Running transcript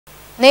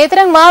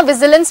નેત્રંગમાં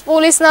vigilance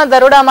પોલીસના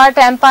દરોડામાં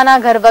ટેમ્પાના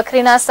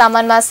ઘરવખરીના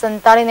સામાનમાં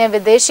સંતાડીને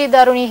વિદેશી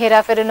દારૂની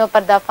હેરાફેરીનો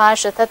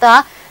પર્દાફાશ થતા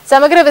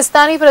સમગ્ર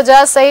વિસ્તારની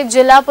પ્રજા સહિત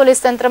જિલ્લા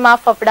પોલીસ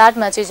તંત્રમાં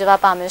ફફડાટ મચી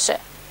જવા પામ્યો છે।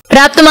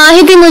 પ્રાપ્ત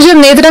માહિતી મુજબ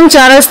નેત્રંગ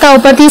 4 રસ્તા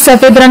ઉપરથી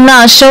સફેદ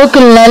રંગના અશોક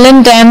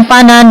લેલેન્ડ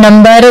ટેમ્પાના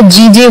નંબર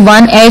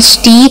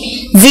GJ1HT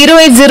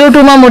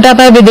 0802 માં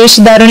મોટાપાયે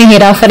વિદેશી દારૂની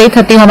હેરાફેરી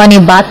થતી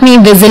હોવાની બાતમી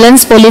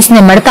વિજિલન્સ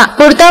પોલીસને મળતા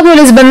પૂરતા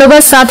પોલીસ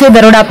બંદોબસ્ત સાથે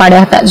દરોડા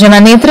પાડ્યા હતા,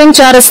 જેમાં નેત્રંગ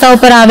 4 રસ્તા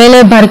ઉપર આવેલ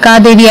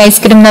ભરકાદેવી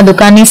આઈસ્ક્રીમના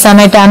દુકાનની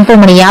સામે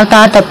ટેમ્પો મળી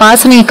આવતા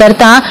તપાસણી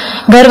કરતા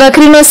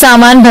ઘરવખરીનો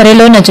સામાન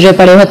ભરેલો નજરે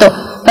પડ્યો હતો,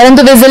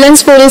 પરંતુ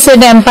વિજિલન્સ પોલીસે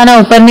ટેમ્પાના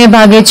ઉપરને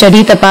ભાગે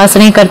ચઢી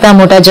તપાસણી કરતા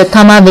મોટા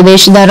જથ્થામાં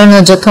વિદેશી દારૂનો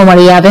જથ્થો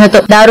મળી આવ્યો હતો।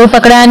 દારૂ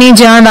પકડાયાની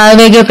જાણ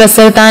વાયુવેગે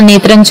પ્રસરતા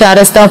નેત્રંગ 4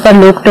 રસ્તા ઉપર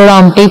લોકટોળા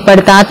ઉમટી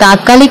પડતા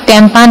તાત્કાલિક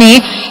ટેમ્પાને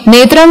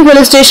નેત્રંગ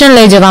પોલીસ સ્ટેશન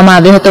લઈ જવામાં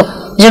આવ્યો હતો,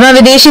 જેમાં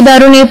વિદેશી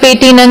દારૂની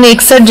પેટી નંગ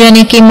 61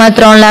 જેની કિંમત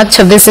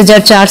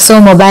 3,26,400,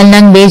 મોબાઈલ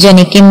નંગ 2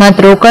 જેની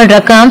કિંમત રોકડ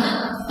રકમ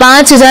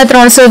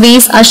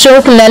 5,320,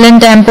 અશોક લેલેન્ડ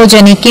ટેમ્પો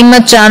જેની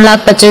કિંમત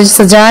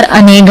 4,25,000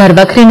 અને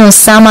ઘરવખરીનો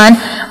સામાન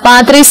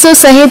 3500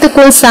 સહિત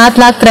કુલ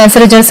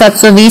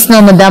 7,63,720 નો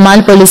મુદ્દામાલ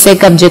પોલીસે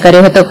કબજે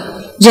કર્યો હતો,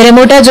 જ્યારે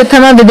મોટા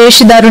જથ્થામાં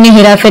વિદેશી દારૂની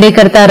હેરાફેરી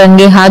કરતા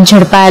રંગે હાથ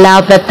ઝડપાયેલા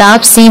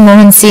પ્રતાપસિંહ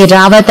મોહનસિંહ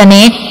રાવત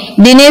અને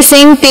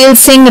દિનેશસિંહ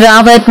તેલસિંહ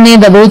રાવતને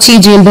દબોચી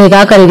જેલ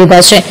ભેગા કરી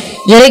દીધા છે,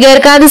 જ્યારે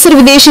ગેરકાયદેસર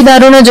વિદેશી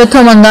દારૂનો જથ્થો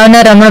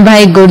મંગાવનાર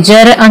રમણભાઈ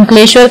ગુર્જર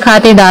અંકલેશ્વર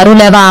ખાતે દારૂ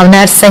લેવા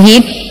આવનાર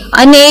સહિત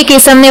અન્ય એક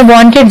ઇસમને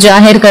વોન્ટેડ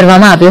જાહેર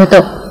કરવામાં આવ્યો હતો।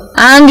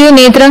 આ અંગે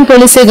નેત્રંગ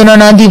પોલીસે ગુનો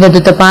નોંધી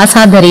વધુ તપાસ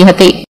હાથ ધરી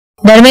હતી।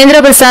 ધર્મેન્દ્ર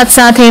પ્રસાદ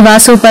સાથે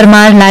વાસુ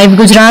પરમાર, લાઈવ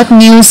ગુજરાત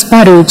ન્યૂઝ,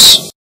 ભરૂચ।